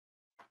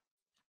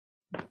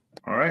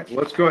All right,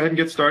 let's go ahead and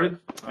get started.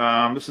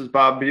 This is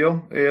Bob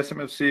Beal,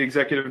 ASMFC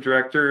Executive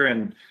Director,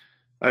 and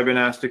I've been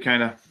asked to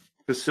kind of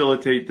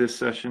facilitate this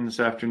session this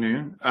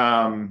afternoon.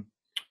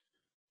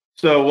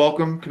 So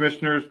welcome,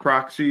 commissioners,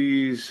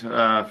 proxies,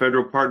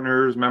 federal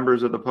partners,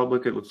 members of the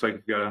public. It looks like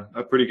we've got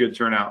a pretty good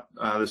turnout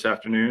this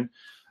afternoon.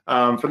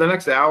 For the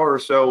next hour or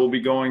so, we'll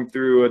be going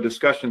through a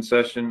discussion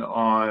session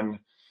on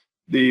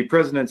the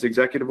President's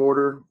Executive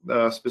Order,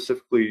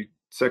 specifically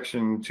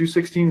Section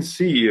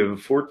 216C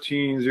of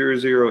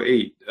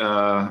 14008,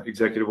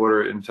 Executive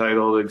Order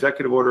entitled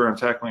Executive Order on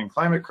Tackling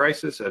Climate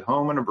Crisis at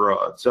Home and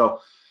Abroad. So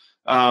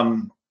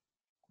I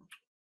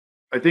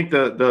think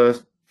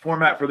the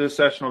format for this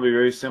session will be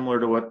very similar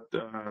to what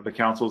the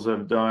councils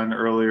have done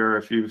earlier,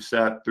 if you've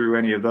sat through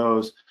any of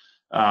those.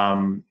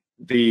 Sam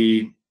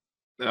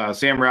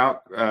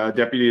Rauch,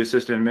 Deputy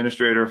Assistant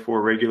Administrator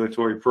for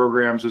Regulatory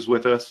Programs, is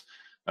with us.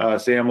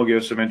 Sam will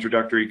give some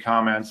introductory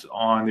comments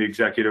on the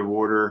executive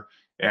order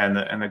and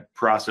the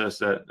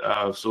process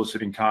of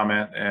soliciting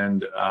comment,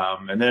 and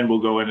then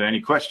we'll go into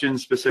any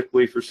questions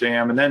specifically for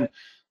Sam. And then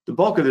the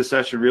bulk of this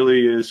session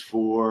really is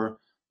for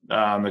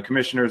the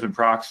commissioners and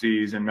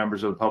proxies and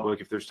members of the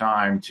public, if there's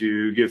time,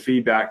 to give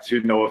feedback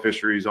to NOAA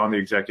Fisheries on the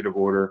executive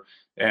order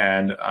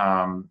and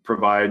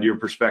provide your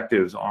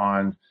perspectives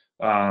on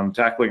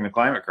tackling the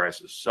climate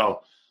crisis.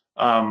 So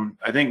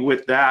I think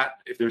with that,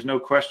 if there's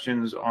no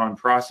questions on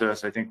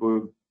process, I think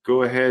we'll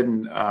go ahead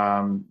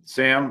and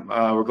Sam,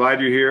 we're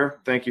glad you're here.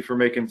 Thank you for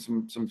making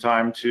some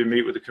time to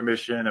meet with the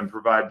commission and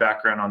provide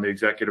background on the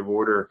executive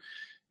order.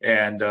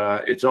 And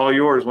it's all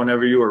yours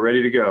whenever you are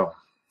ready to go.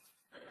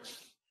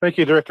 Thank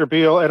you, Director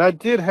Beal. And I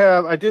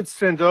did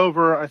send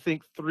over, I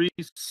think, 3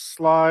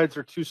 slides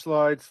or 2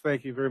 slides.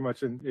 Thank you very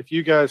much. And if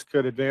you guys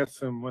could advance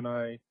them when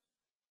I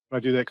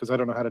do that, because I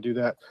don't know how to do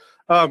that.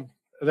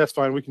 That's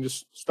fine. We can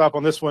just stop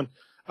on this one.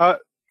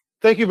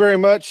 Thank you very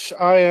much.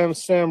 I am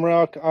Sam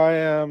Rauch. I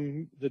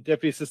am the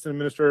Deputy Assistant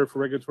Administrator for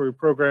Regulatory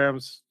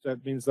Programs.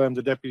 That means I'm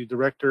the Deputy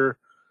Director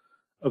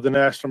of the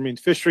National Marine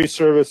Fisheries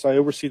Service. I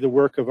oversee the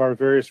work of our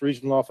various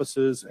regional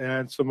offices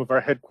and some of our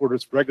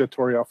headquarters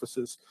regulatory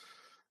offices.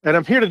 And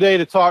I'm here today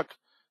to talk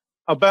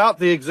about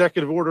the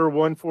Executive Order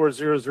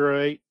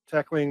 14008,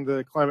 tackling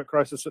the climate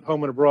crisis at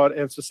home and abroad,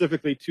 and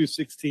specifically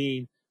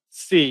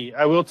 216C.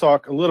 I will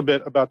talk a little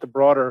bit about the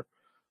broader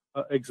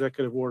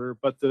executive order,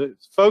 but the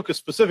focus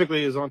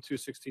specifically is on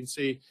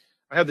 216C.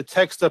 I have the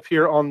text up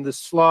here on this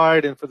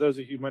slide, and for those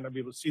of you who might not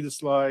be able to see the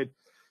slide,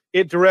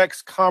 it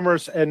directs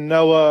Commerce and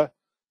NOAA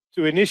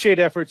to initiate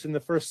efforts in the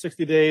first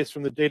 60 days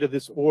from the date of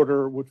this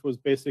order, which was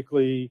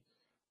basically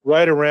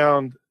right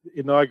around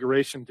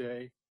Inauguration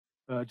Day,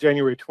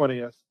 January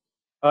 20th,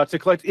 to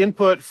collect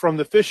input from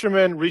the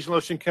fishermen, regional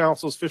ocean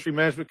councils, fishery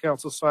management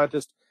councils,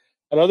 scientists,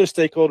 and other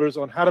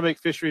stakeholders on how to make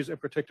fisheries and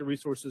protected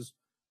resources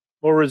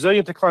more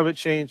resilient to climate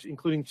change,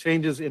 including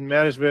changes in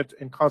management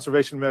and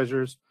conservation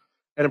measures,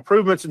 and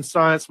improvements in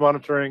science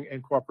monitoring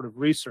and cooperative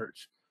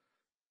research.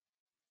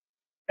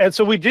 And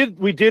so we did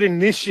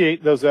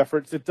initiate those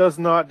efforts. It does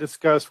not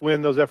discuss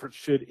when those efforts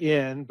should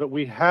end, but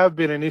we have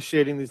been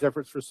initiating these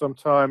efforts for some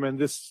time, and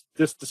this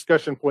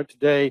discussion point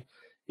today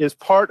is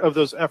part of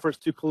those efforts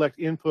to collect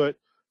input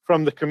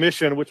from the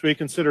Commission, which we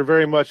consider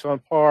very much on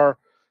par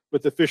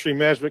with the fishery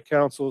management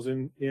councils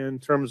in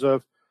terms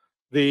of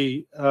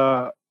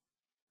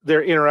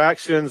their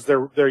interactions,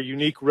 their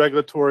unique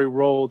regulatory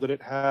role that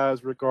it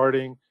has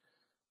regarding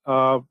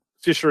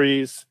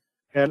fisheries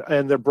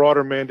and their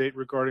broader mandate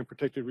regarding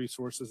protected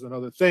resources and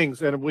other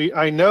things. And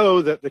I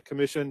know that the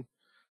Commission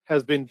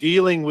has been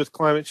dealing with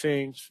climate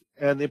change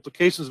and the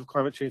implications of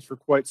climate change for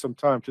quite some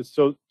time.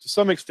 So to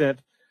some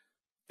extent,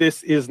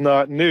 this is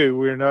not new.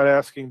 We're not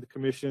asking the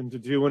Commission to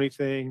do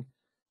anything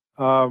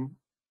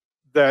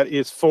that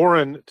is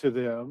foreign to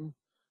them.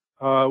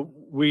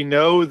 We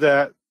know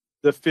that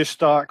the fish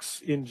stocks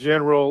in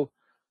general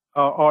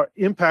are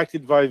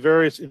impacted by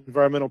various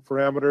environmental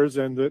parameters,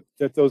 and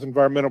that those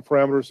environmental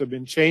parameters have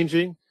been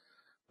changing,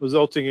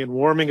 resulting in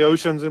warming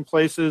oceans in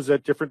places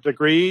at different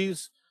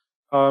degrees,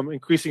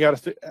 increasing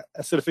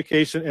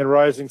acidification and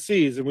rising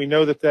seas. And we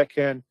know that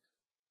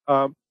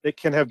it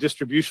can have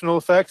distributional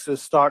effects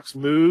as stocks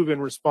move in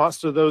response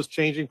to those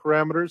changing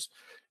parameters.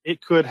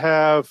 It could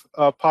have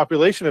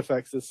population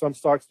effects as some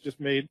stocks just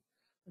may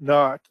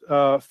not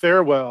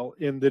fare well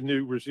in the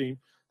new regime.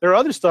 There are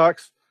other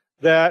stocks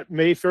that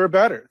may fare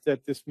better,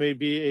 that this may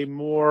be a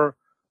more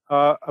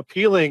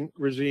appealing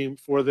regime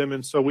for them,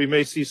 and so we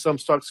may see some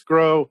stocks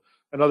grow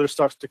and other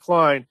stocks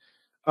decline.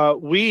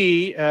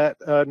 We at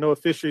NOAA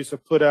Fisheries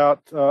have put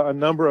out a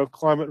number of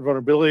climate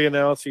vulnerability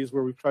analyses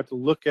where we've tried to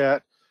look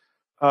at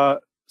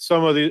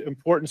some of the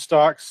important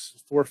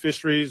stocks for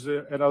fisheries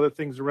and other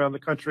things around the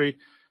country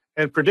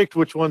and predict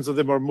which ones of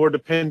them are more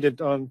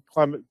dependent on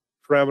climate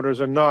parameters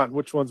or not,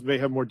 which ones may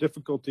have more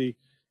difficulty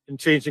in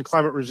changing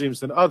climate regimes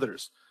than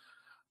others.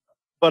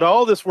 But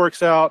all this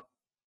works out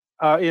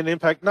in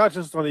impact not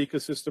just on the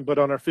ecosystem, but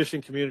on our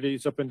fishing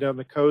communities up and down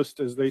the coast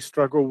as they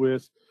struggle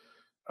with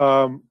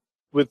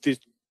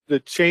the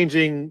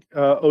changing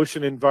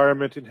ocean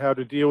environment and how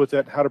to deal with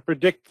that, how to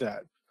predict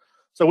that.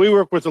 So we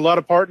work with a lot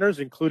of partners,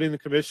 including the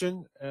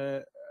Commission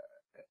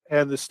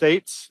and the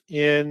states,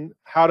 in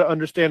how to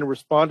understand and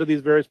respond to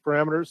these various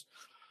parameters.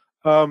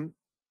 And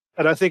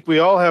I think we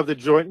all have the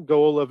joint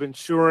goal of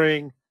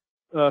ensuring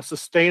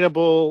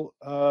sustainable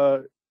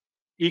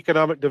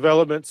economic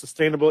development,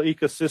 sustainable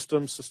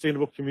ecosystems,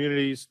 sustainable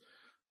communities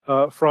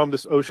from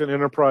this ocean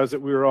enterprise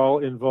that we are all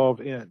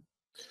involved in.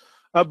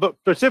 But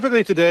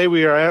specifically today,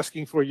 we are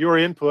asking for your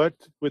input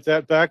with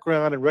that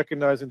background and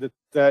recognizing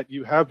that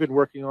you have been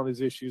working on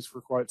these issues for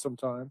quite some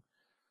time,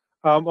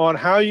 on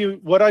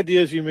what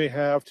ideas you may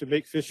have to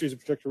make fisheries and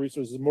protected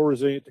resources more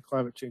resilient to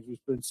climate change. We've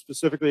been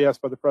specifically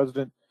asked by the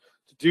President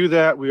to do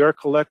that. We are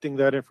collecting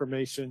that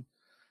information.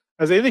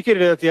 As I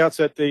indicated at the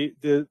outset,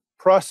 the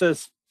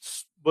process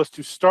was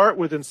to start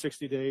within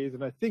 60 days,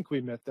 and I think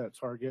we met that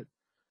target.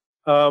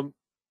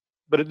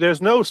 But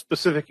there's no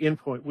specific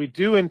endpoint. We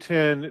do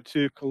intend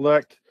to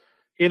collect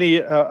any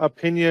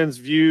opinions,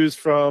 views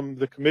from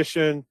the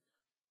Commission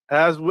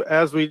as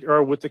we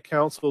are with the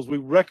councils. We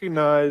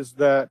recognize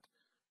that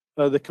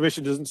the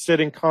Commission doesn't sit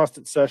in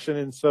constant session,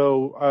 and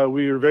so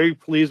we are very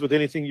pleased with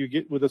anything you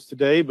get with us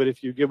today. But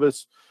if you give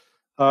us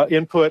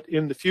input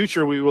in the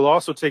future, we will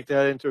also take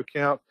that into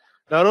account,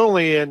 not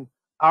only in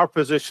our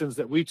positions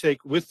that we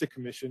take with the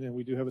Commission, and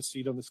we do have a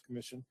seat on this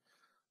Commission,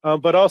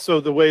 but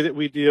also the way that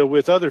we deal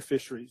with other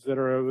fisheries that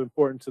are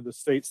important to the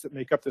states that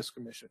make up this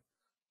Commission.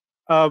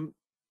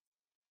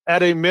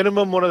 At a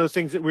minimum, one of the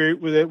things that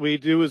we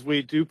do is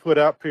we do put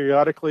out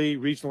periodically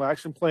regional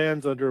action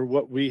plans under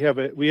what we have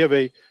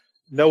a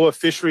NOAA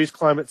Fisheries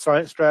Climate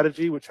Science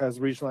Strategy, which has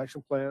regional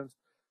action plans.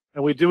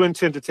 And we do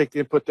intend to take the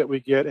input that we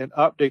get and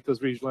update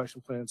those regional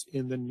action plans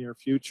in the near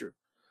future.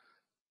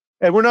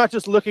 And we're not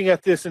just looking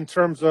at this in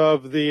terms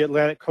of the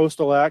Atlantic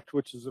Coastal Act,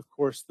 which is, of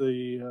course,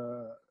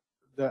 the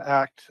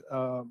act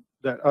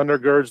that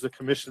undergirds the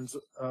Commission's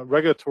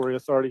regulatory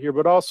authority here,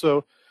 but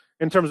also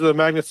in terms of the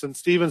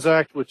Magnuson-Stevens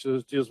Act, which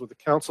deals with the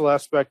council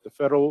aspect, the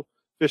federal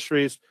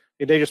fisheries,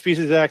 the Endangered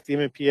Species Act, the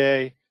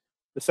MMPA,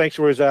 the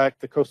Sanctuaries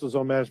Act, the Coastal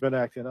Zone Management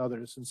Act, and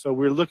others. And so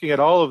we're looking at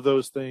all of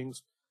those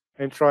things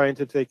and trying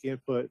to take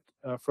input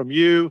from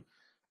you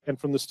and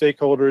from the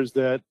stakeholders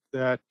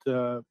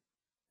that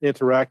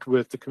interact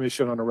with the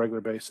Commission on a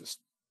regular basis.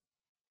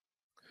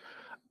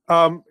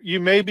 You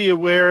may be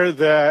aware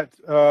that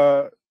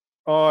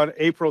on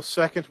April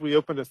 2nd, we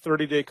opened a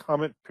 30-day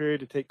comment period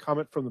to take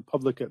comment from the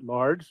public at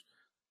large.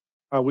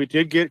 We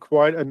did get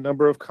quite a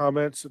number of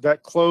comments.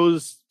 That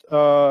closed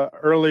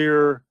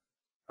earlier.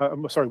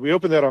 We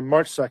opened that on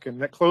March 2nd.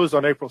 That closed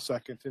on April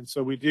 2nd. And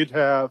so we did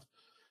have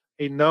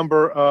a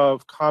number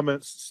of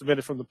comments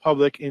submitted from the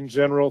public in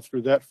general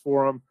through that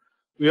forum.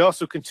 We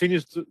also continue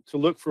to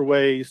look for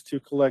ways to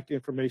collect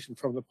information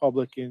from the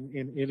public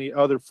in any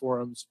other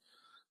forums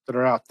that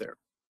are out there.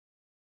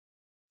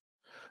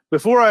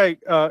 Before I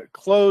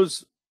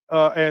close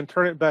and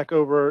turn it back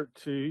over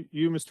to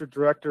you, Mr.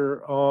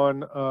 Director,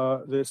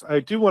 on this, I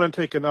do want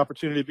to take an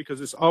opportunity, because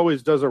this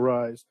always does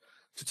arise,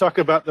 to talk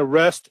about the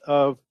rest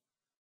of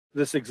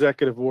this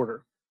executive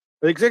order.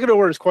 The executive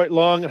order is quite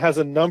long. It has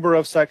a number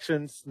of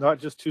sections, not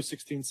just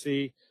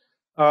 216C.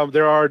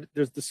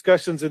 There's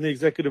discussions in the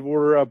executive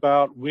order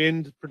about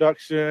wind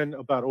production,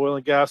 about oil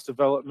and gas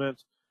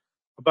development,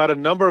 about a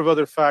number of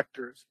other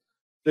factors.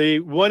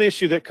 The one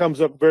issue that comes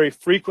up very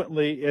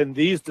frequently in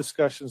these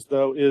discussions,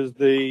 though, is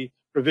the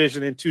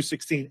provision in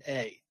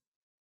 216A.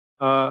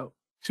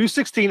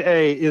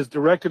 216A is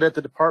directed at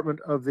the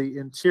Department of the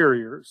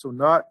Interior, so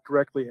not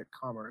directly at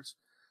Commerce,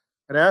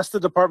 and asks the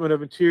Department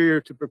of Interior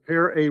to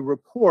prepare a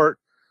report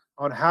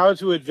on how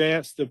to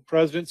advance the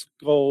President's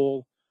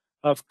goal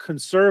of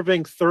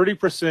conserving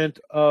 30%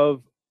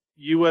 of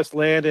U.S.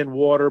 land and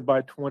water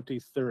by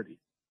 2030.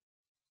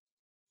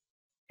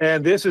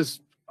 And this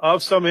is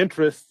of some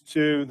interest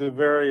to the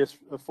various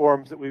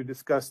forums that we've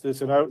discussed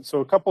this. And so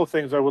a couple of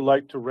things I would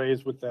like to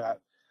raise with that.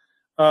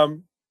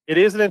 It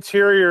is an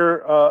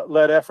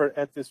Interior-led effort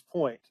at this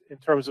point in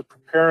terms of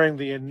preparing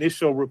the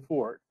initial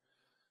report.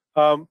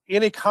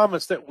 Any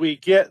comments that we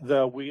get,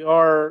 though, we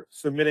are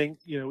submitting,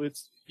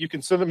 you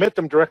can submit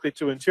them directly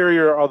to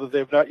Interior, although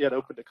they've not yet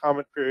opened a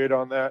comment period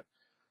on that.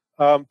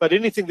 But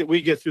anything that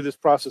we get through this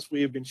process,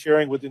 we have been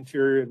sharing with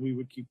Interior, and we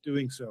would keep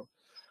doing so.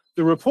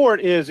 The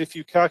report is, if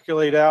you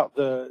calculate out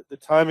the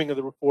timing of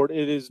the report,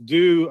 it is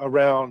due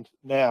around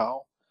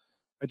now.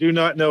 I do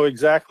not know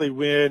exactly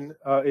when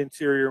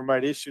Interior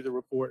might issue the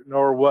report,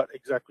 nor what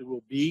exactly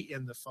will be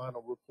in the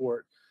final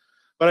report.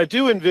 But I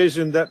do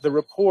envision that the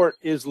report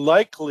is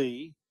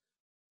likely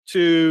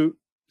to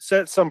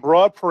set some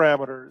broad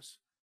parameters.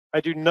 I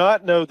do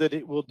not know that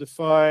it will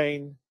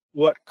define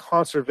what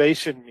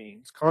conservation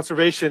means.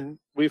 Conservation,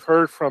 we've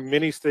heard from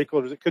many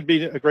stakeholders, it could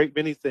be a great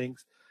many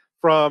things,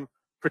 from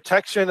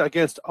protection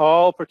against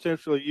all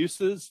potential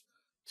uses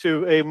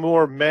to a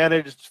more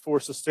managed for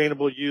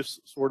sustainable use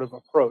sort of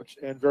approach,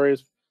 and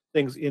various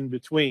things in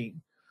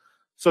between.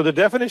 So the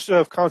definition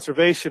of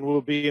conservation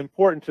will be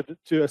important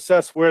to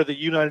assess where the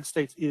United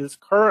States is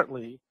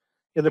currently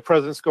in the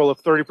President's goal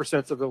of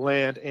 30% of the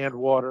land and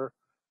water,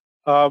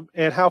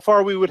 and how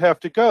far we would have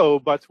to go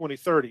by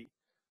 2030.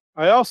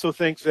 I also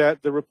think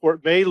that the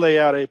report may lay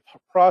out a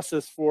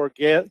process for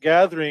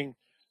gathering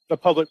the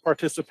public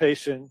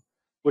participation,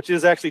 which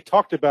is actually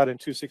talked about in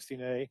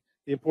 216A,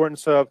 the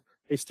importance of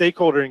a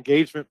stakeholder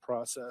engagement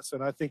process.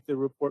 And I think the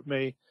report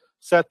may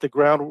set the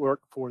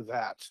groundwork for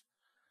that.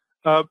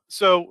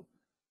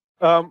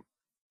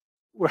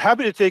 We're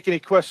happy to take any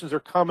questions or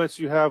comments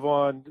you have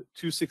on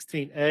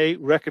 216A,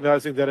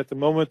 recognizing that at the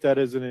moment that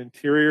is an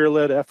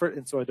interior-led effort,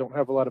 and so I don't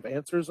have a lot of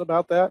answers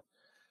about that.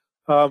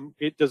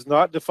 It does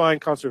not define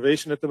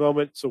conservation at the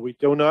moment, so we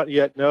do not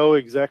yet know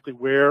exactly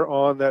where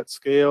on that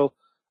scale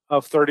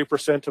of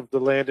 30% of the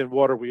land and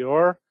water we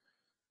are.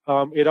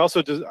 It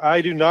also does.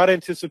 I do not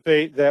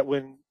anticipate that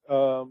when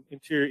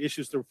Interior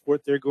issues the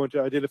report, they're going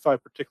to identify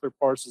particular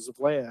parcels of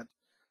land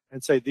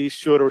and say these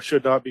should or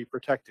should not be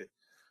protected.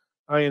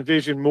 I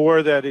envision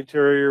more that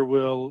Interior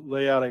will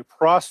lay out a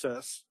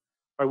process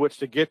by which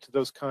to get to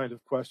those kind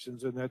of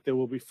questions, and that there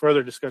will be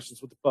further discussions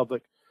with the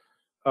public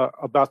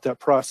about that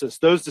process.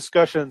 Those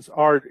discussions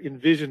are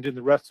envisioned in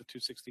the rest of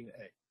 216A.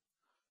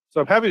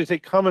 So I'm happy to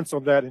take comments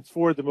on that and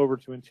forward them over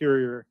to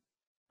Interior,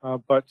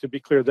 but to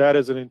be clear, that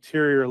is an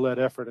Interior-led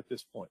effort at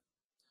this point.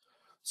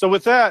 So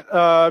with that,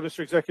 Mr.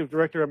 Executive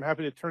Director, I'm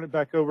happy to turn it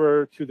back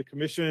over to the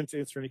Commission to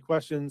answer any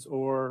questions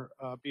or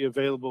be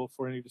available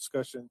for any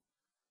discussion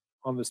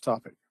on this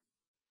topic.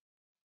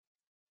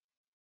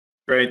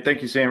 Great,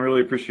 thank you, Sam.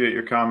 Really appreciate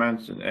your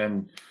comments,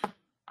 and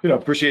you know,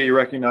 appreciate you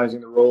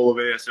recognizing the role of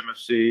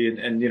ASMFC.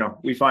 And you know,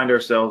 we find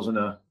ourselves in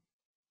a,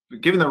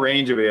 given the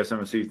range of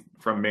ASMFC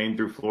from Maine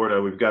through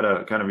Florida, we've got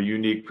a kind of a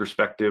unique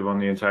perspective on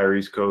the entire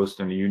East Coast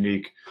and a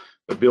unique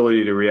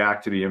ability to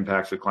react to the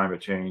impacts of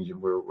climate change.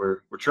 And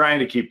we're trying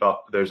to keep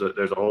up. There's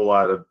a whole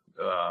lot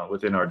of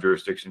within our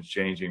jurisdictions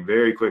changing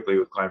very quickly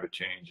with climate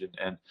change,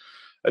 and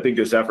I think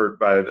this effort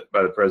by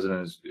the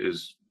president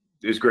is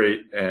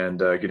great, and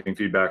getting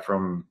feedback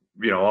from,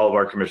 you know, all of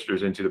our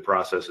commissioners into the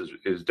process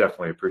is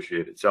definitely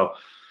appreciated. So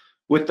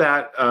with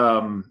that,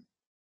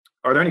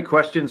 are there any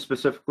questions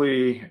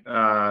specifically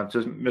to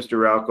Mr.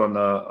 Rauch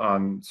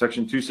on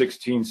section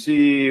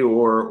 216C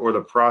or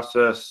the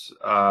process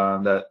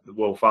that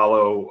will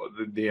follow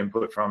the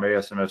input from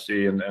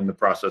ASMFC and the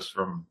process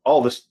from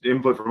all this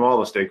input from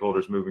all the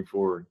stakeholders moving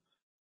forward?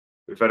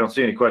 If I don't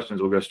see any questions,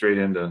 we'll go straight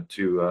into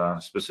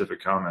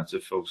specific comments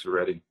if folks are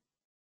ready.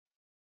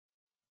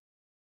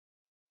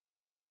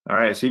 All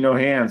right, I see no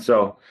hands,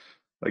 so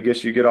I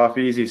guess you get off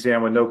easy,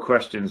 Sam, with no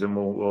questions, and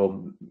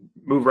we'll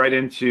move right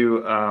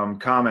into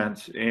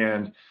comments.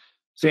 And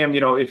Sam,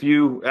 you know, if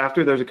you,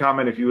 after there's a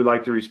comment, if you would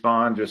like to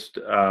respond, just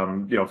you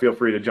know, feel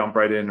free to jump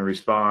right in and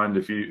respond.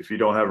 If you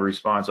don't have a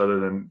response other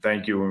than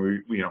thank you,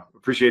 and we you know,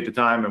 appreciate the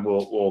time, and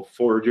we'll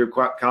forward your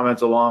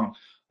comments along.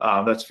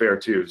 That's fair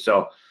too.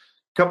 So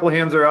a couple of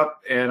hands are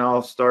up, and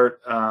I'll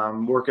start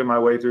working my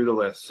way through the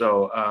list.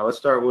 So let's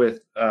start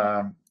with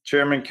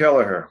Chairman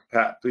Kelleher.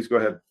 Pat, please go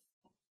ahead.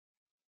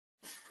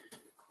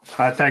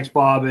 Thanks,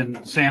 Bob,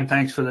 and Sam,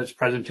 thanks for this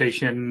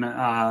presentation.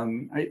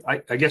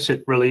 I guess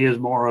it really is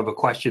more of a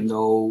question,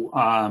 though.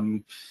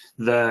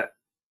 The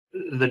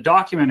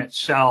document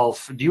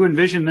itself, do you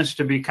envision this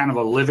to be kind of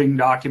a living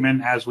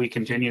document as we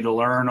continue to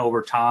learn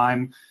over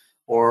time,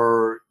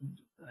 or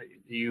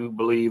do you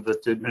believe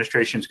that the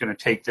administration is going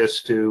to take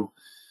this to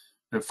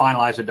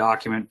finalize a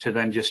document to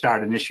then just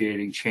start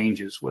initiating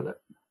changes with it?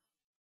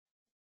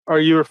 Are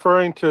you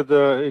referring to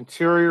the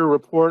Interior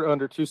report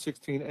under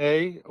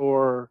 216A,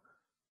 or?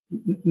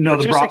 No,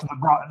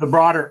 the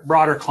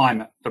broader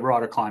climate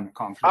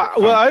conference.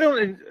 Well, I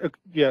don't.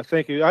 Yeah,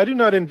 thank you. I do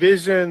not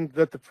envision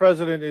that the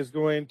president is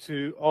going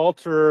to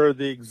alter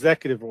the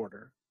executive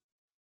order.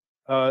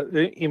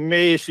 He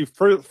may issue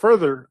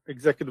further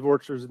executive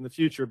orders in the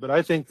future, but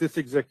I think this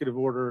executive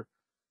order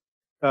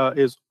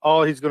is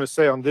all he's going to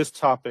say on this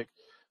topic.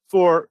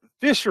 For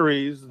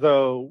fisheries,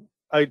 though,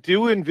 I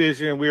do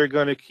envision we are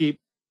going to keep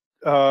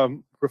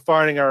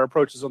refining our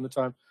approaches on the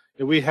time.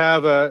 We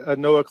have a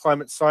NOAA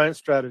climate science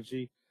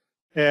strategy,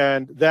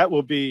 and that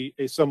will be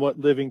a somewhat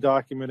living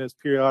document as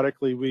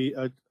periodically we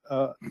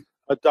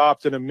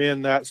adopt and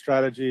amend that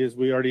strategy. As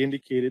we already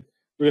indicated,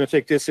 we're going to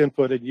take this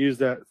input and use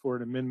that for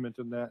an amendment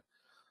in that.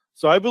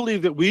 So I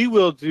believe that we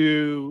will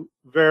do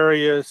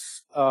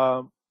various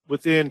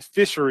within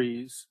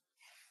fisheries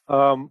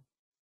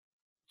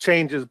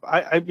changes.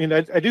 I mean,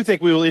 I do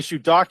think we will issue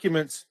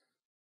documents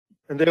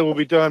and they will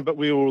be done, but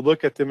we will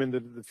look at them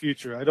into the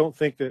future. I don't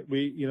think that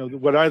we, you know,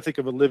 what I think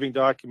of a living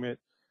document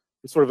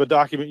is sort of a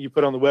document you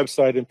put on the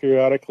website, and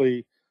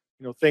periodically,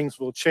 you know, things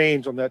will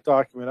change on that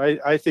document.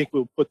 I think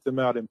we'll put them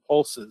out in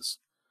pulses,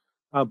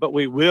 but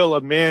we will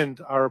amend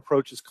our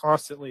approaches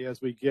constantly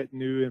as we get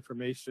new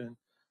information,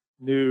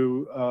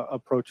 new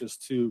approaches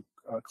to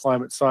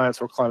climate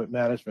science or climate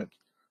management.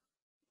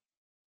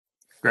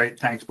 Great,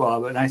 thanks,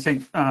 Bob. And I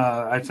think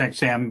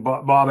Sam,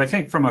 Bob, I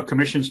think from a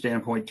commission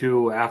standpoint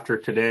too, after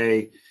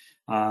today,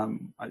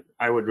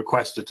 I would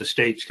request that the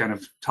states kind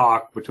of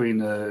talk between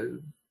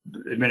the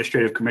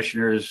administrative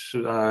commissioners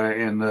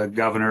and the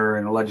governor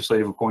and the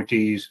legislative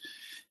appointees,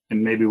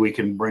 and maybe we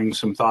can bring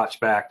some thoughts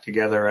back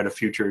together at a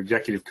future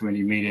executive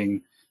committee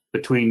meeting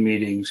between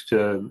meetings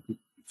to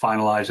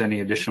finalize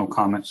any additional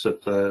comments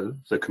that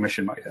the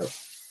commission might have.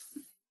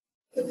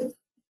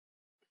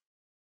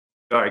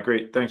 All right,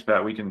 great. Thanks,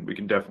 Pat. We can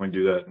definitely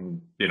do that.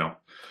 And, you know,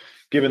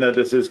 given that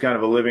this is kind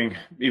of a living,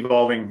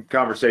 evolving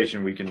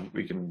conversation, we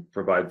can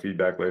provide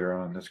feedback later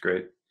on. That's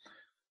great.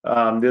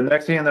 The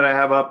next hand that I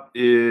have up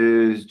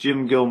is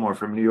Jim Gilmore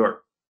from New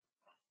York.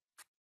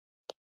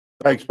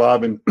 Thanks,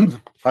 Bob, and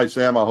hi,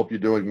 Sam. I hope you're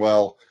doing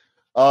well.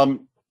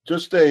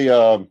 Just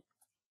a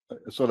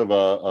sort of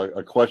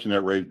a question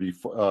that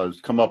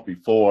has come up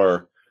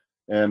before,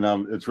 and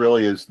it's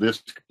really, is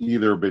this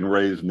either been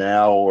raised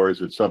now or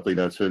is it something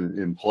that's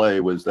in play?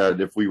 Was that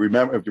if you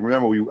remember,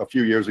 a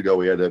few years ago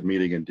we had that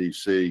meeting in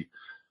D.C.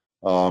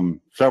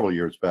 Several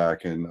years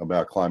back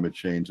about climate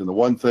change, and the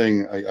one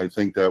thing I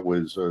think that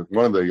was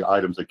one of the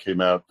items that came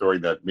out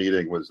during that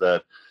meeting was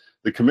that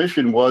the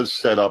commission was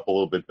set up a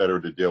little bit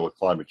better to deal with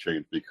climate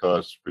change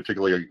because,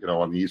 particularly, you know,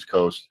 on the East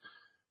Coast,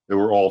 there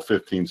were all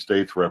 15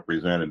 states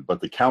represented,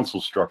 but the council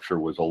structure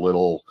was a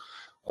little,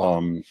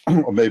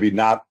 maybe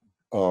not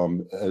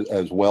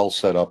as well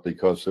set up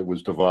because it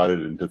was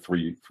divided into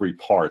three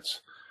parts.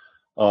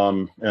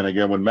 And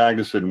again, when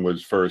Magnuson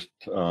was first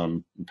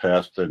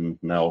passed, and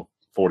now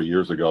 40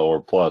 years ago or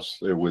plus,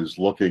 it was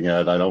looking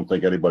at, I don't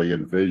think anybody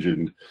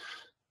envisioned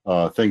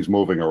things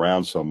moving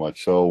around so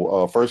much.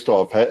 So first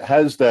off,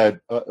 has that,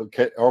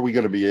 are we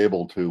going to be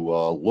able to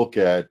look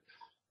at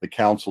the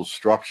council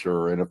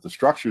structure, and if the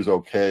structure is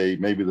okay,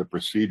 maybe the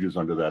procedures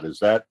under that, is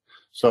that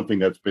something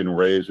that's been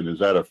raised, and is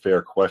that a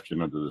fair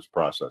question under this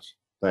process?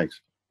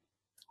 Thanks.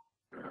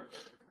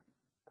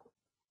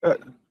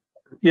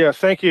 Yeah,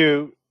 thank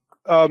you.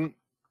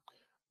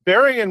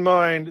 Bearing in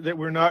mind that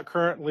we're not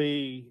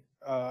currently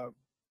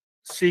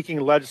seeking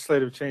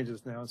legislative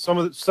changes now,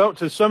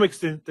 to some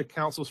extent, the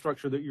council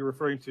structure that you're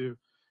referring to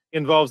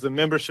involves the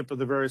membership of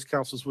the various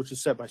councils, which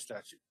is set by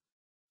statute.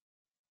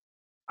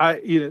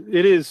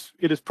 It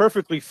is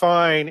perfectly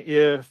fine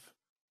if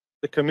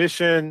the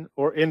commission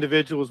or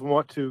individuals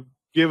want to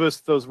give us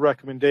those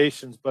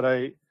recommendations,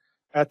 but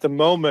at the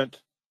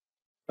moment,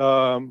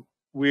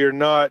 we are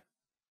not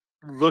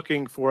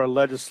looking for a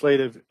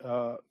legislative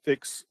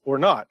fix or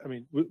not. I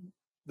mean,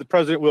 the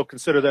president will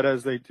consider that,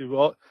 as they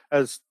do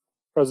as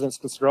presidents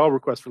consider all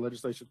requests for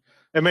legislation,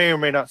 and may or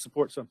may not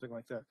support something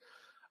like that.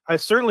 I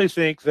certainly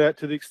think that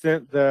to the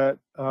extent that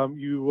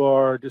you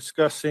are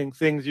discussing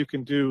things you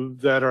can do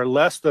that are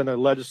less than a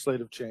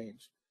legislative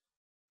change,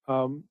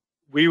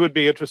 we would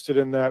be interested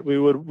in that. We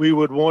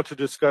would want to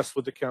discuss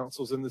with the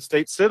councils, and the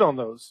states sit on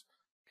those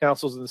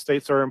councils, and the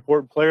states are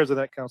important players in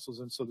that councils,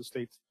 and so the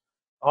states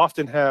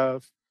often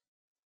have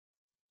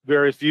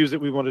various views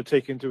that we want to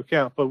take into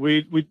account. But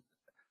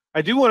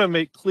I do want to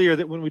make clear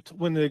that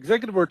when the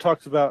executive board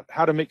talks about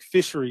how to make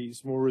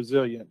fisheries more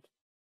resilient,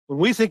 when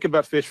we think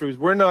about fisheries,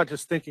 we're not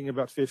just thinking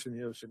about fish in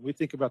the ocean. We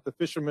think about the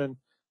fishermen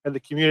and the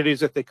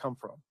communities that they come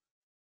from.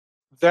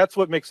 That's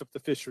what makes up the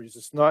fisheries.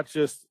 It's not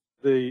just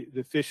the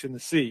fish in the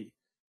sea.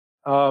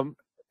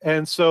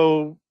 And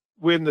so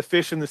when the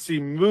fish in the sea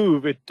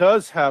move, it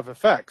does have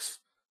effects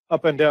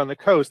up and down the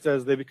coast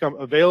as they become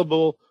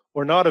available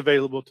or not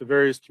available to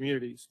various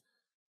communities.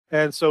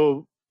 And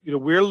so, you know,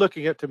 we're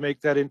looking at to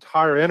make that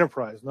entire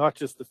enterprise, not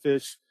just the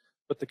fish,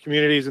 but the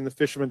communities and the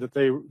fishermen that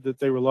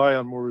they rely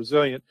on, more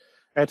resilient.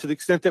 And to the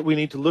extent that we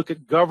need to look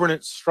at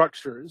governance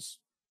structures,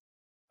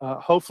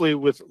 hopefully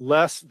with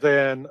less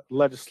than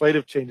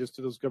legislative changes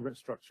to those governance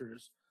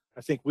structures,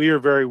 I think we are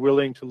very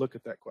willing to look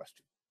at that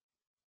question.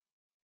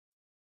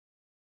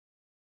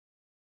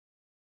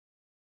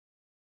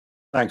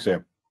 Thanks,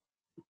 Sam.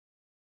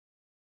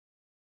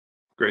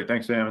 Great,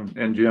 thanks, Sam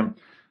and Jim.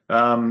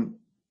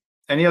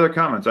 Any other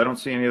comments? I don't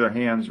see any other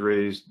hands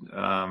raised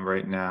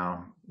right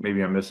now.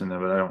 Maybe I'm missing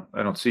them, but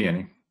I don't see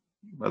any.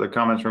 Other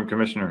comments from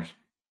commissioners?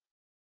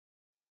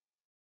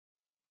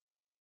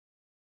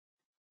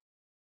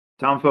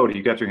 Tom Foti,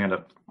 you got your hand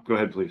up. Go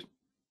ahead, please.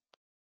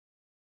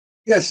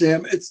 Yes,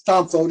 Sam, it's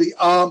Tom Foti.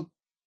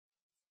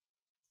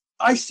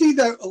 I see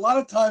that a lot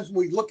of times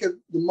when we look at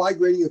the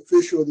migrating of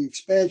fish or the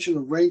expansion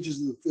of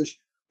ranges of the fish,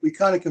 we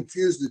kind of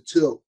confuse the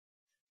two.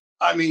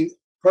 I mean,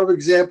 perfect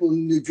example,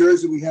 in New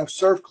Jersey, we have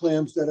surf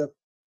clams that have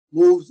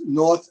moved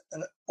north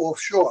and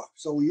offshore.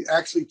 So we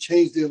actually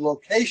changed their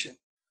location.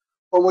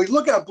 When we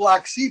look at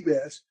black sea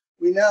bass,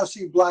 we now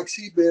see black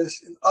sea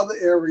bass in other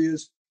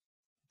areas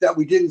that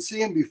we didn't see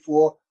them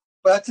before.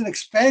 But that's an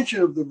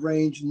expansion of the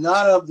range,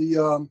 not of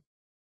the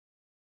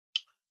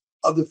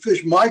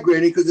fish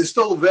migrating, because they're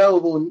still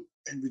available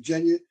in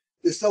Virginia.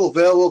 They're still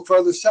available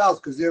further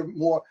south because they're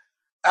more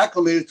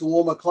acclimated to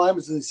warmer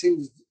climates and they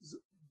seem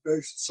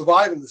to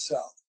survive in the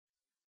south.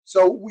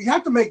 So we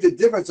have to make the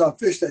difference on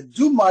fish that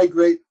do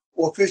migrate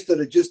or fish that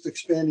are just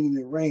expanding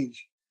their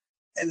range.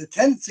 And the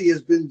tendency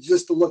has been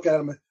just to look at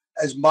them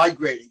as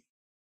migrating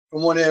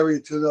from one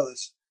area to another.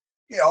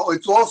 You know,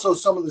 it's also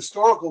some of the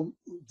historical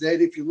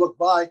data, if you look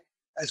by,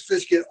 as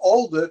fish get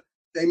older,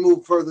 they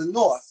move further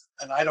north.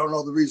 And I don't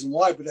know the reason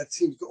why, but that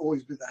seems to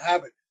always be the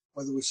habit,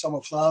 whether it was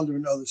summer flounder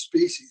and other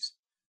species.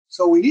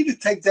 So we need to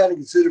take that in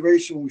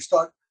consideration when we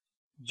start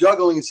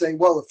juggling and saying,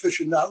 well, the fish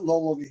are not no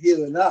longer here,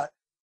 they're not,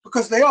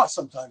 because they are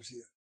sometimes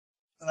here.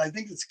 And I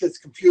think this gets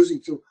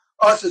confusing to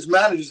us as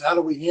managers. How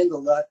do we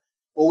handle that?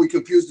 Or we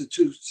confuse the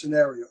two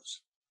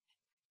scenarios.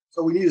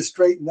 So we need to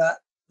straighten that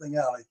thing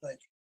out, I think.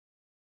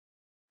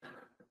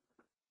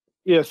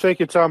 Yeah, thank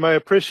you, Tom. I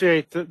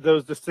appreciate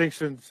those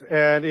distinctions.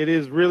 And it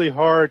is really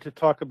hard to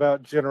talk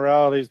about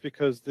generalities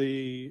because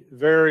the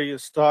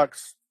various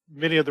stocks,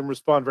 many of them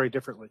respond very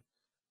differently.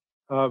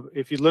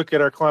 If you look at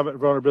our climate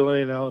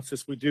vulnerability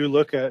analysis, we do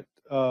look at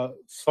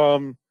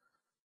some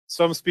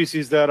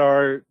species that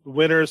are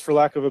winners, for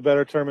lack of a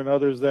better term, and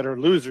others that are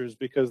losers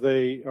because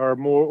they are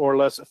more or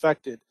less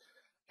affected.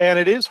 And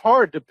it is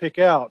hard to pick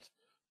out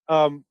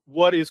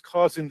what is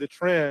causing the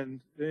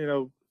trend. You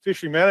know,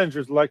 fishery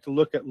managers like to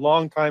look at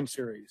long time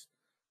series.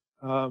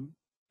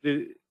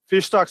 The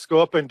fish stocks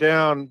go up and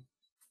down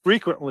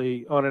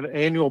frequently on an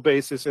annual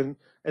basis, and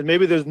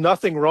maybe there's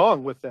nothing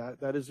wrong with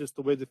that. That is just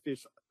the way the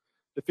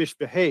fish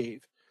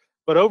behave.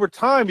 But over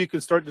time, you can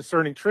start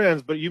discerning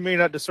trends, but you may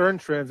not discern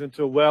trends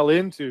until well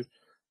into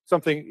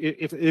something.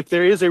 If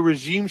there is a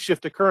regime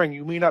shift occurring,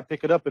 you may not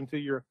pick it up until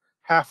you're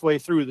halfway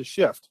through the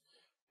shift.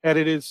 And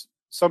it is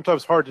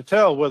sometimes hard to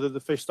tell whether the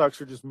fish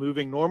stocks are just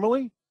moving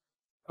normally,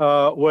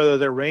 whether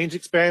they're range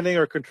expanding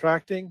or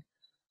contracting.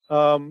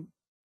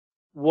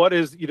 What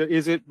is,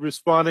 is it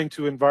responding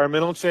to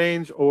environmental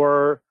change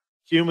or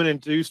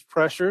human-induced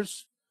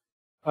pressures?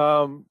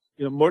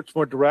 Much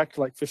more direct,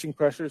 like fishing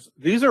pressures.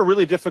 These are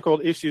really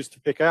difficult issues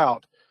to pick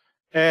out,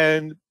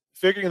 and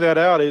figuring that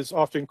out is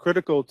often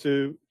critical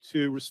to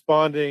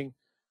responding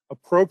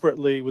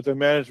appropriately with a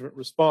management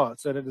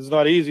response. And it is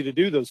not easy to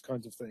do those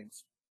kinds of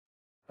things.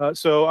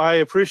 So I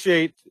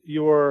appreciate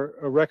your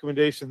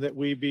recommendation that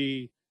we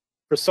be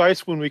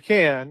precise when we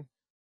can.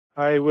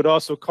 I would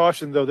also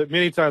caution, though, that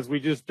many times we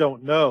just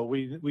don't know.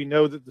 We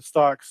know that the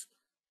stocks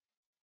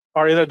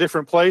are in a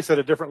different place at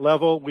a different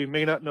level. We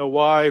may not know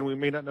why, and we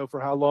may not know for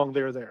how long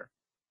they're there.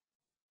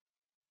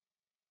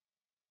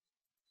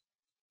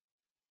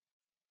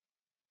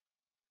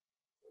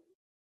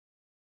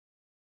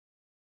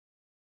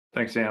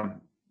 Thanks,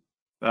 Sam.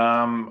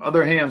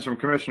 Other hands from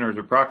commissioners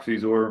or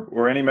proxies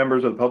or any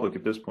members of the public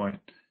at this point.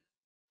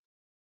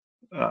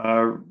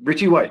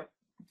 Richie White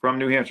from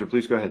New Hampshire,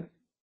 please go ahead.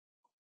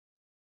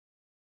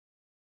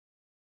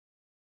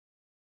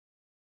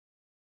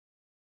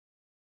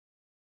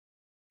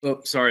 Oh,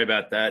 sorry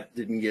about that.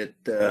 Didn't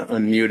get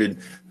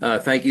unmuted.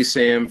 Thank you,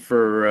 Sam,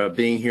 for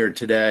being here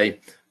today.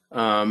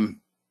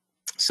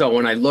 So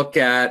when I look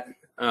at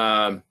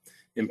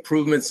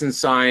improvements in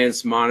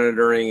science,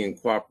 monitoring, and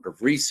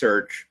cooperative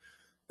research,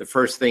 the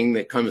first thing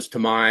that comes to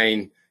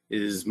mind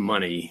is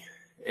money.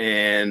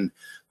 And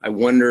I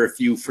wonder if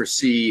you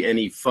foresee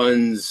any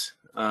funds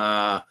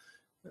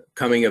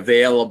coming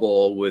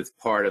available with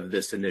part of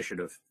this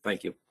initiative.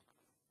 Thank you.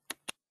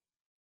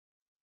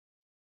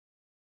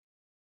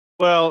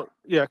 Well,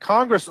 yeah,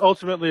 Congress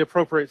ultimately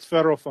appropriates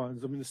federal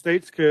funds. I mean,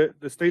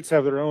 the states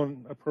have their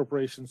own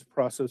appropriations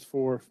process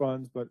for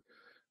funds, but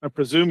I'm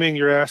presuming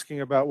you're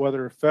asking about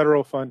whether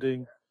federal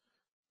funding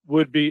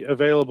would be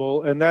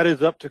available, and that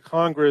is up to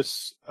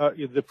Congress.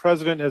 The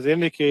president has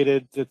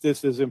indicated that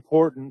this is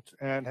important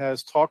and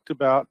has talked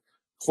about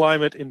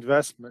climate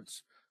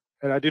investments.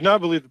 And I do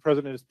not believe the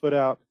president has put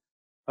out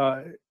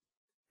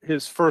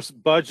his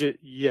first budget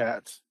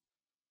yet.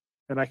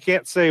 And I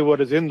can't say what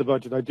is in the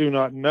budget. I do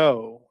not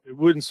know. It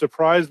wouldn't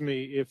surprise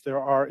me if there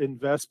are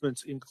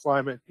investments in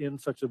climate in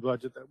such a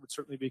budget. That would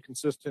certainly be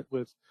consistent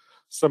with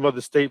some of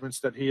the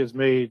statements that he has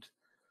made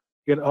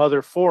in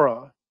other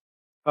fora.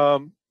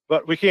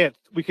 But we can't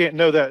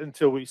know that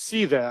until we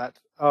see that.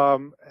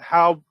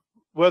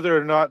 Whether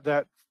or not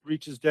that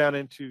reaches down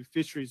into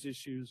fisheries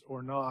issues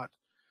or not,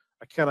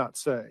 I cannot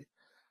say.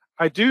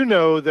 I do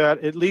know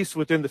that at least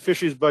within the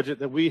fisheries budget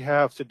that we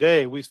have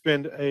today, we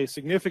spend a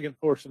significant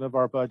portion of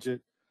our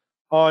budget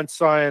on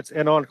science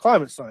and on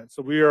climate science.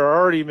 So we are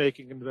already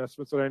making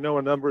investments, and I know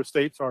a number of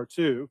states are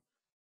too,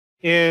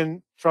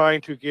 in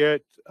trying to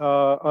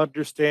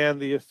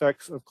understand the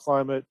effects of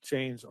climate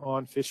change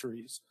on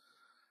fisheries.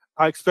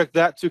 I expect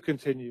that to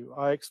continue.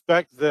 I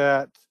expect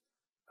that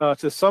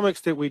to some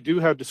extent we do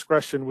have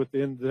discretion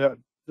within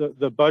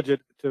the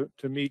budget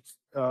to meet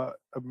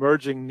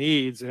emerging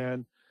needs,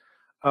 and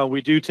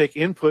we do take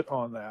input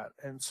on that.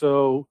 And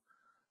so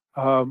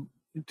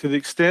to the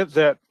extent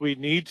that we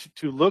need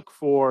to look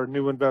for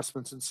new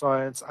investments in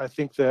science, I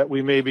think that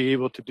we may be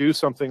able to do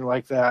something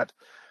like that.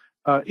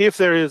 If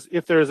there is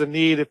a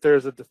need, if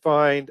there's a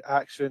defined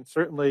action,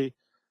 certainly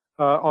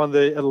on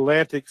the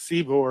Atlantic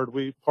seaboard,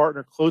 we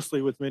partner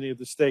closely with many of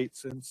the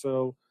states. And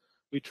so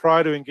we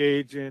try to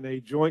engage in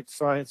a joint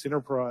science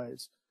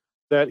enterprise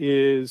that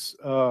is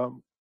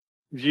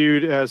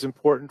viewed as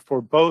important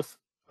for both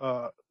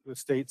the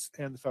states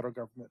and the federal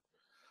government.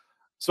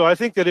 So I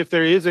think that if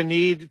there is a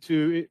need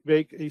to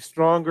make a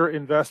stronger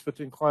investment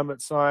in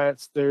climate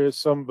science, there is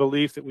some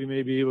belief that we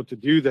may be able to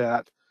do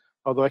that.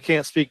 Although I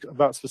can't speak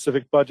about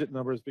specific budget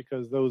numbers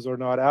because those are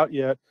not out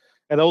yet.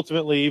 And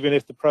ultimately, even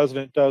if the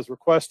president does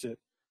request it,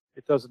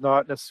 it does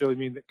not necessarily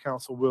mean that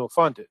council will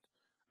fund it.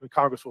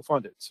 Congress will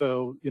fund it.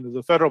 So,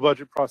 the federal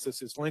budget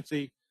process is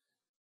lengthy,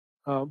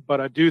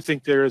 but I do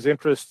think there is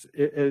interest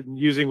in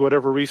using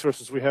whatever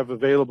resources we have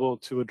available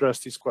to address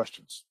these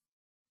questions.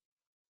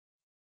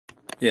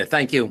 Yeah,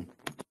 thank you.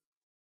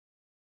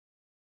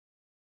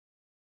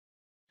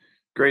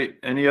 Great.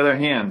 Any other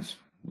hands?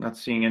 Not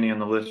seeing any on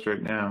the list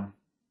right now.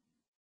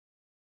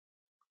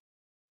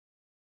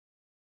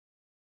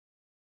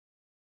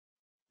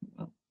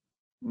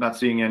 Not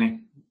seeing any.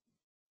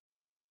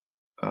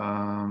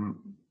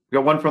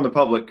 Got one from the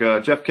public.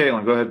 Jeff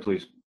Kalen, go ahead,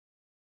 please.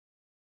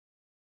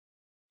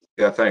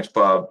 Yeah, thanks,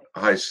 Bob.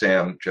 Hi,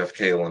 Sam. Jeff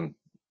Kalen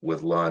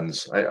with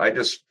Lunds. I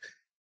just,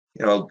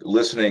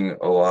 listening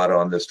a lot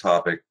on this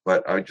topic,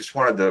 but I just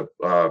wanted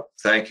to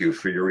thank you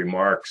for your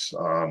remarks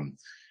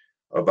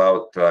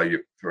about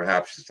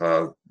perhaps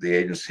the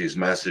agency's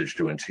message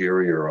to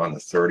Interior on the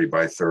 30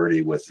 by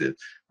 30 with the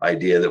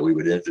idea that we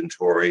would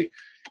inventory,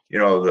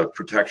 the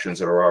protections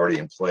that are already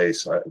in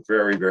place. I'm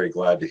very, very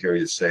glad to hear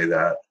you say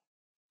that.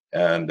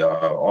 And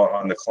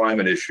on the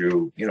climate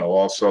issue,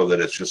 also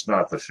that it's just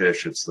not the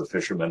fish, it's the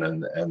fishermen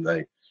and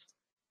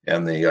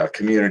the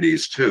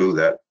communities too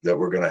that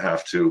we're going to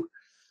have to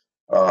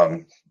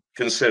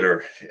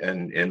consider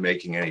in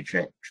making any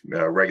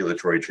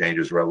regulatory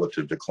changes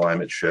relative to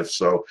climate shift.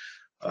 So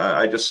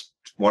I just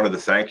wanted to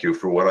thank you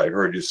for what I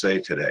heard you say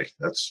today.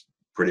 That's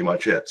pretty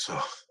much it. So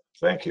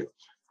thank you.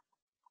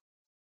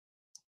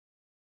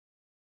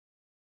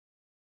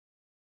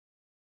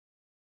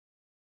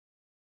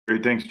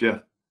 Great, thanks,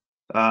 Jeff.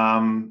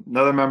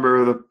 Another member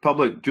of the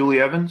public,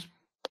 Julie Evans.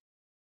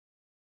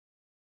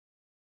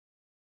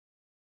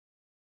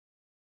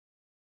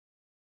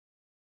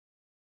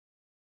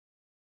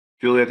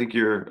 Julie, I think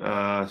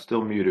you're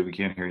still muted. We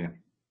can't hear you.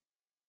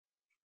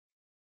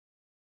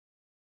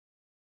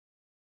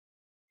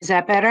 Is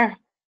that better?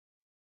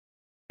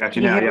 Got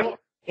you Can you now, hear yeah. me?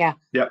 Yeah.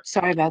 Yep.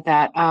 Sorry about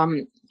that.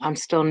 I'm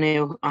still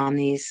new on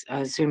these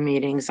Zoom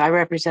meetings. I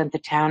represent the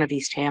town of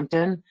East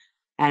Hampton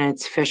and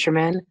its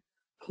fishermen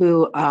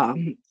who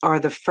are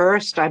the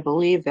first, I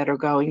believe, that are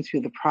going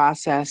through the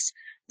process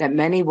that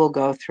many will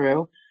go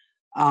through,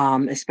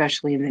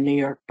 especially in the New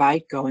York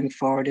Bight going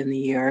forward in the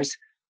years,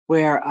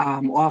 where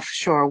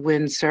offshore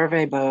wind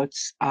survey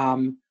boats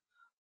are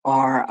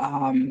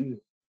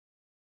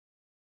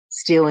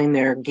stealing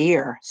their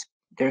gear,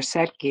 their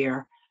set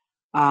gear.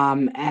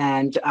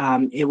 And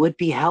it would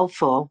be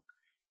helpful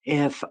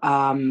if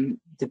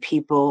the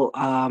people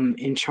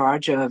in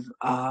charge of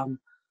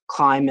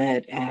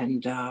climate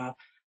and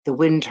the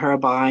wind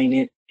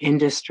turbine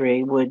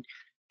industry would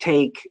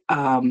take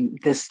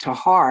this to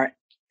heart,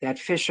 that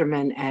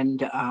fishermen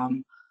and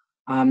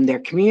their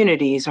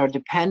communities are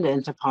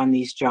dependent upon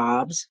these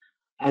jobs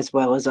as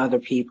well as other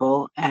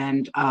people.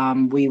 And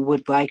we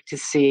would like to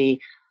see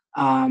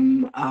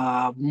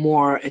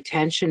more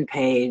attention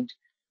paid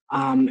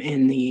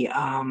in the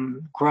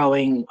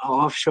growing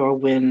offshore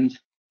wind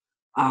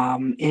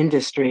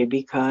industry,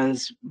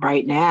 because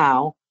right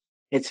now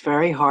it's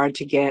very hard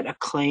to get a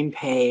claim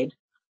paid.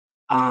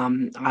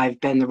 I've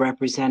been the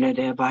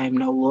representative. I am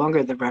no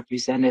longer the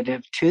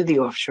representative to the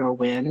offshore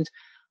wind.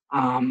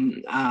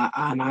 And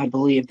I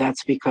believe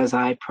that's because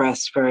I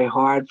pressed very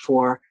hard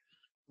for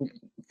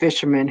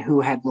fishermen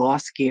who had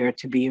lost gear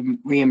to be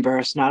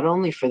reimbursed, not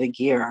only for the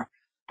gear,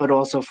 but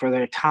also for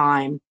their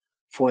time,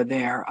 for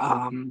their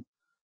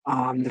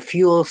the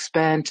fuel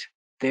spent,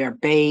 their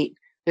bait.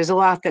 There's a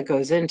lot that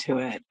goes into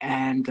it.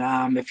 And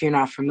if you're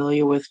not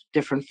familiar with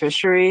different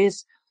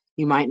fisheries,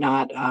 you might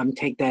not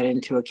take that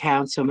into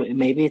account. So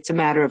maybe it's a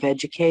matter of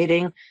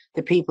educating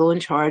the people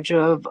in charge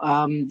of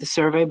the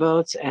survey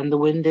boats and the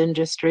wind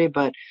industry.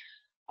 But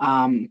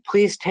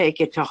please take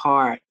it to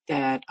heart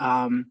that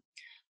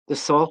the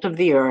salt of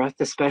the earth,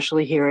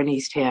 especially here in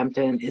East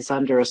Hampton, is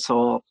under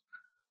assault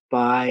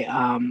by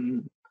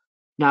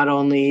not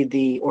only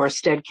the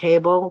Ørsted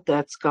cable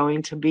that's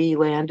going to be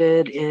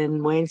landed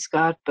in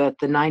Wainscott, but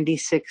the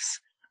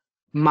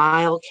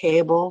 96-mile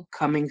cable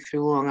coming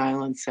through Long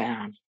Island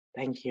Sound.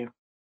 Thank you.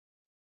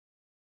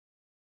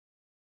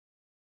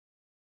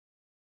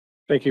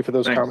 Thank you for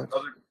those Thanks. comments.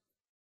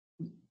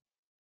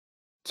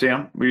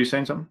 Sam, were you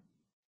saying something?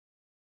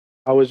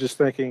 I was just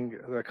thanking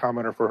the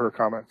commenter for her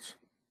comments.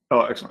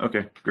 Oh, excellent.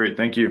 Okay, great.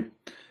 Thank you.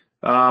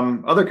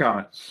 Other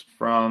comments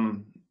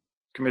from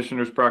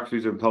commissioners,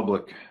 proxies, or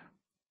public,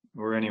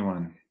 or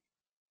anyone?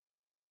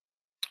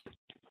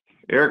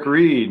 Eric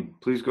Reed,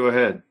 please go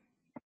ahead.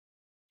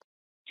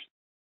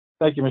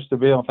 Thank you, Mr.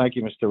 Beal. Thank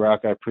you, Mr.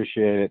 Rock. I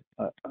appreciate it.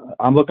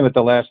 I'm looking at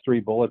the last 3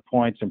 bullet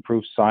points: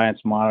 improved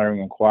science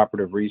monitoring and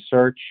cooperative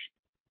research.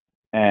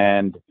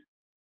 And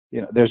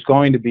there's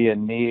going to be a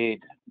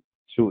need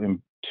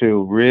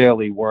to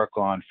really work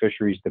on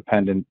fisheries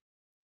dependent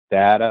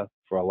data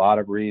for a lot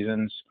of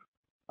reasons.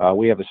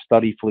 We have a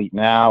study fleet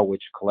now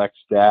which collects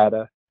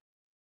data,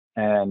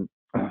 and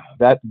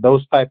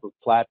those type of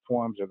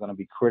platforms are going to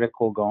be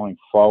critical going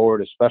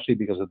forward, especially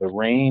because of the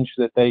range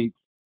that they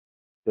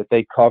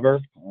cover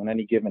on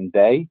any given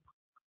day,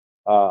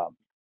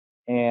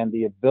 and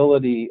the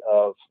ability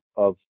of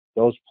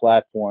those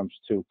platforms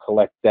to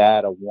collect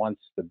data once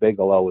the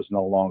Bigelow is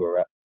no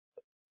longer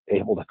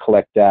able to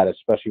collect data,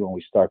 especially when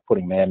we start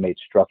putting man-made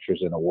structures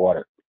in the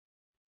water.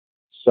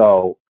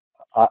 So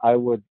I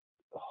would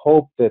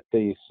hope that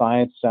the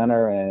Science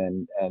Center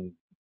and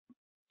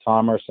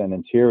Commerce and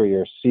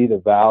Interior see the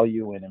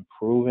value in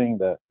improving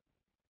the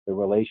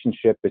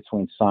relationship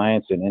between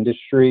science and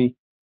industry,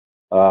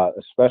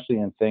 especially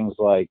in things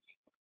like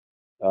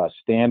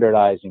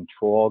standardizing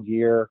trawl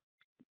gear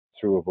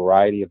through a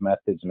variety of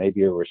methods,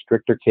 maybe a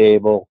restrictor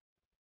cable,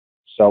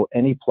 so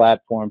any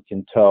platform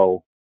can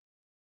tow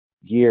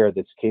gear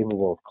that's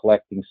capable of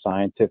collecting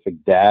scientific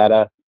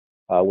data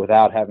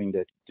without having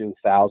to do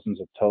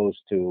thousands of tows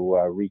to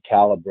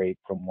recalibrate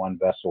from one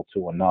vessel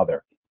to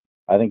another.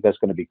 I think that's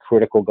going to be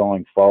critical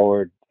going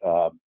forward,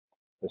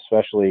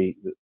 especially,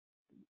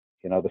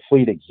 the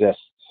fleet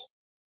exists,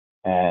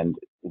 and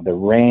the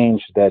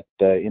range that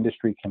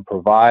industry can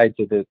provide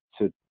to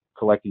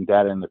collecting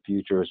data in the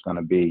future is going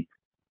to be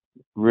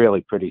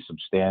really pretty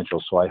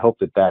substantial. So I hope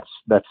that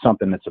that's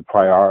something that's a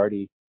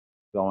priority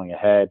going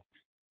ahead.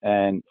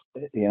 And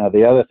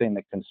the other thing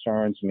that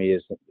concerns me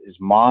is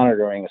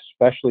monitoring,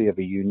 especially of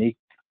a unique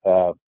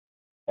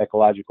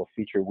ecological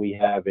feature we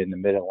have in the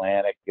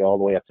Mid-Atlantic, all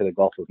the way up to the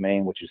Gulf of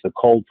Maine, which is the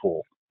cold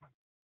pool.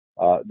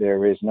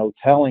 There is no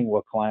telling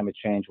what climate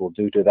change will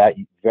do to that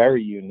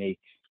very unique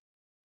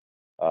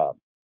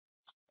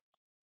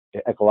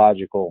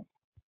ecological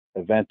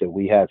event that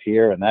we have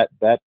here, and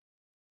that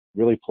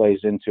really plays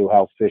into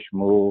how fish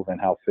move and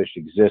how fish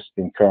exist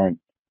in current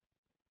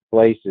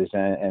places.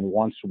 And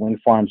once wind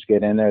farms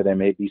get in there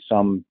may be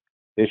some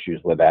issues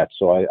with that.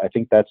 So I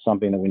think that's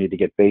something that we need to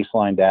get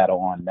baseline data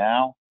on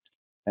now.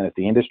 And if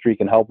the industry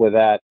can help with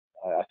that,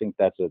 I think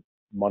that's a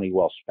money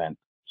well spent.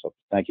 So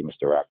thank you,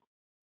 Mr. Rack.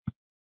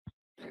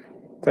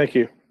 Thank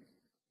you.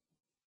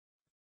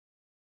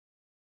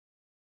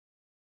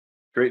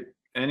 Great.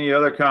 Any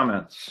other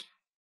comments?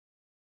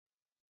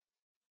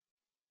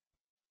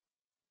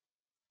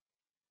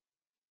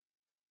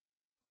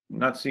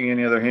 Not seeing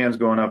any other hands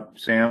going up,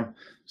 Sam.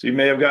 So you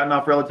may have gotten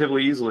off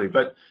relatively easily,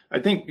 but I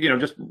think,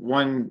 just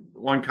one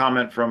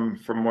comment from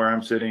where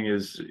I'm sitting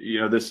is,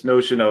 this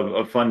notion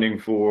of funding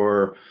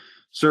for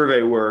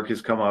survey work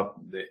has come up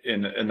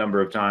in a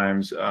number of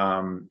times.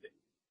 And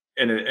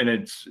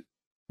it's,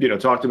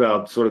 talked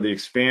about sort of the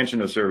expansion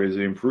of surveys,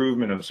 the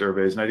improvement of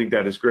surveys. And I think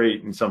that is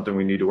great and something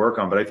we need to work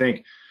on. But I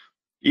think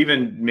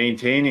even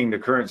maintaining the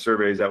current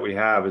surveys that we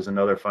have is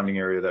another funding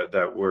area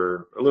that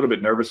we're a little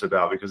bit nervous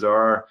about, because there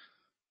are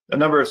a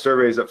number of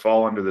surveys that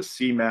fall under the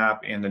CMAP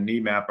and the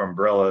NEMAP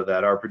umbrella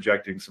that are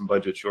projecting some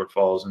budget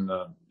shortfalls in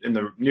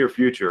the near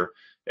future.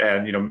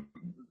 And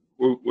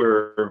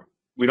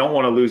we don't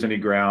want to lose any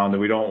ground,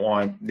 and we don't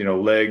want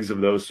legs of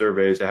those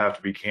surveys to have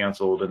to be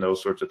canceled and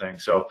those sorts of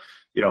things. So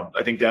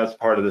I think that's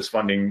part of this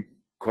funding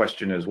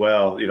question as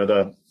well.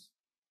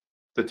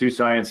 The two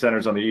science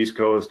centers on the East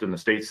Coast and the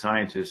state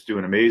scientists do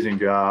an amazing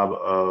job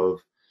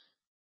of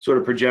sort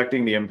of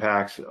projecting the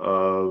impacts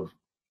of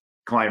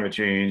climate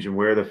change and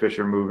where the fish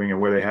are moving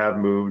and where they have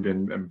moved,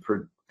 and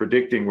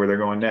predicting where they're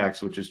going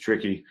next, which is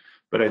tricky.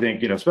 But I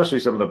think, especially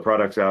some of the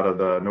products out of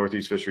the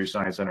Northeast Fisheries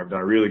Science Center have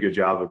done a really good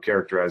job of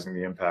characterizing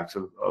the impacts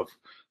of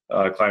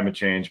climate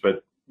change.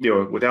 But,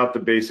 without the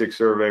basic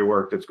survey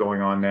work that's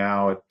going on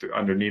now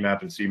under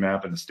NEMAP and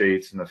CMAP in the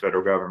states and the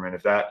federal government,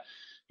 if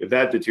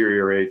that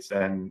deteriorates,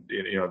 then,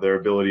 their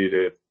ability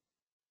to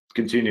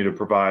continue to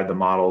provide the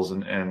models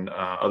and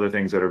other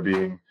things that are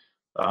being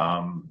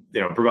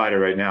provided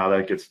right now,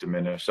 that gets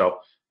diminished. So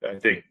I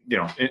think,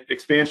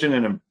 expansion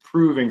and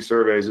improving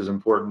surveys is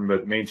important,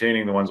 but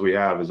maintaining the ones we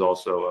have is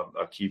also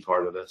a key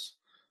part of this.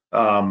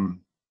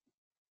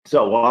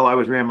 So while I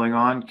was rambling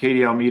on,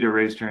 Katie Almeida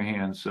raised her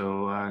hand.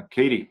 So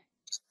Katie.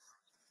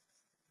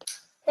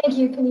 Thank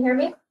you. Can you hear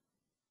me?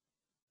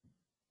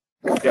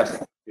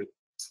 Yes.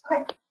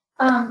 Okay.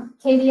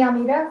 Katie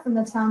Almeida from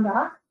the Town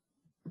Dock.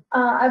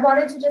 I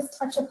wanted to just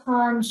touch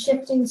upon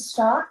shifting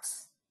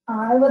stocks.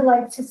 I would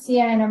like to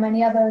see, and I know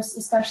many others,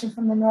 especially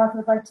from the north,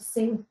 would like to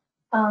see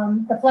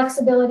the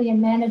flexibility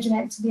in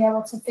management to be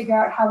able to figure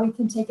out how we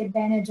can take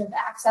advantage of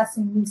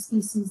accessing new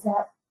species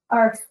that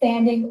are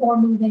expanding or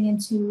moving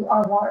into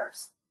our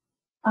waters.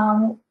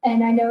 And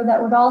I know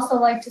that would also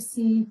like to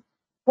see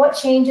what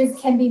changes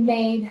can be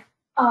made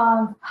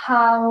of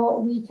how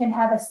we can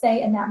have a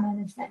say in that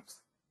management.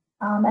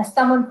 As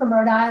someone from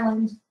Rhode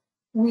Island,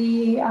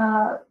 we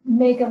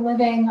make a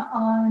living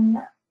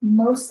on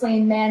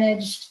mostly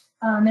managed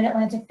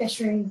mid-Atlantic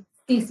fishery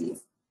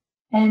species.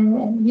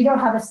 And we don't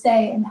have a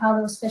say in how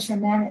those fish are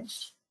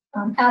managed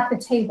at the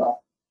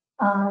table.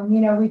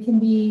 We can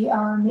be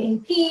on the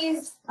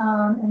APs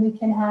and we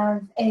can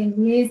have a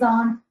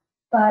liaison,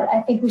 but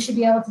I think we should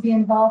be able to be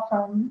involved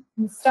from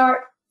the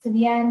start to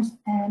the end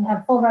and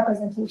have full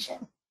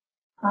representation.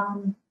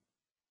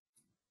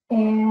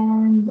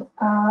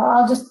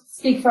 I'll just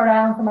speak for Rhode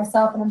Island for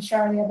myself, and I'm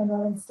sure the other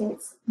northern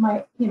states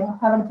might,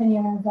 have an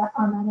opinion on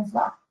that as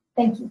well.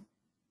 Thank you.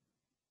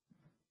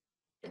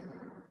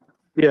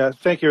 Yeah,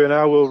 thank you. And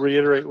I will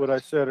reiterate what I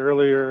said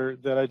earlier,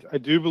 that I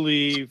do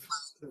believe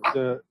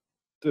the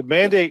the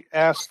mandate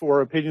asks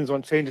for opinions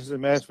on changes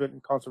in management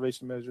and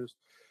conservation measures.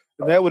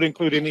 And that would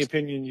include any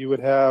opinion you would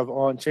have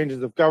on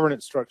changes of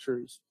governance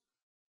structures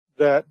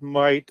that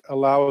might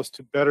allow us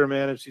to better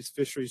manage these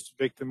fisheries to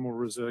make them more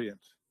resilient.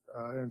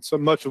 And so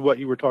much of what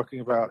you were talking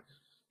about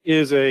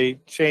is a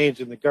change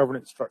in the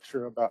governance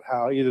structure about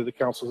how either the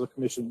councils or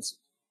commissions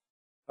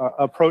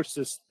approach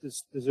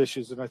these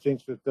issues. And I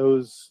think that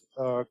those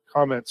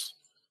comments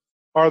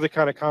are the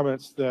kind of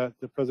comments that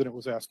the president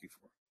was asking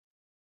for.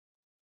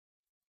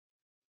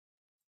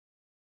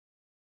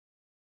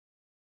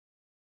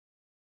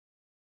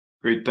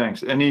 Great,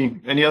 thanks.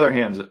 Any other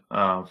hands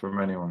from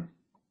anyone?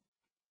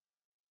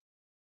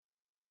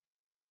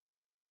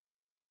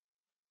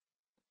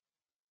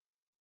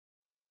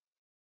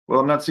 Well,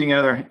 I'm not seeing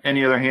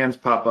any other hands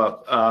pop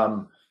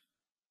up.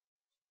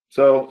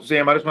 So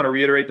Sam, I just want to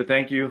reiterate the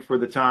thank you for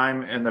the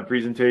time and the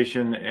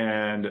presentation.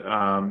 And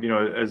you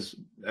know,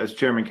 as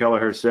Chairman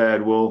Kelleher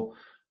said, we'll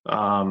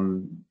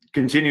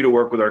continue to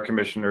work with our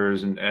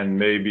commissioners and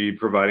maybe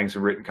providing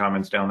some written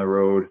comments down the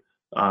road,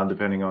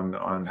 depending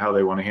on how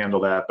they want to handle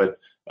that. But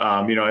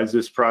you know, as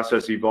this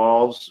process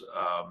evolves,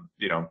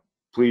 you know,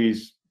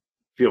 please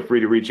feel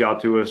free to reach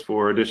out to us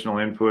for additional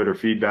input or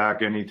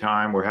feedback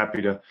anytime. We're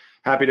happy to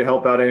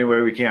help out any way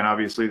we can.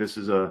 Obviously, this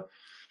is a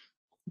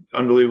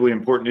unbelievably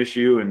important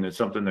issue, and it's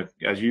something that,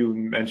 as you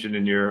mentioned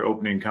in your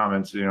opening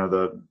comments, you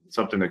know,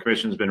 something the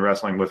commission's been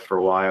wrestling with for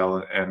a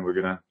while, and we're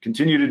going to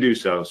continue to do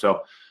so.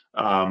 So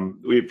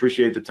we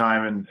appreciate the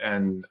time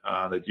and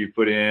that you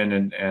put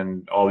in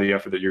and all the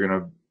effort that you're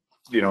going to,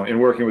 you know, in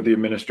working with the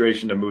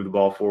administration to move the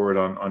ball forward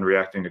on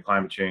reacting to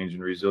climate change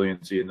and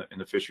resiliency in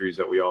the fisheries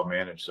that we all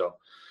manage. So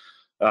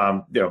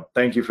you know,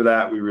 thank you for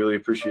that. We really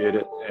appreciate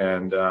it.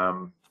 And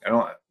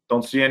I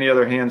don't see any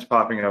other hands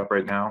popping up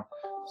right now.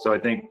 So I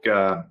think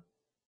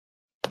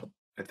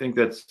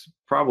that's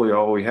probably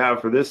all we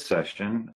have for this session.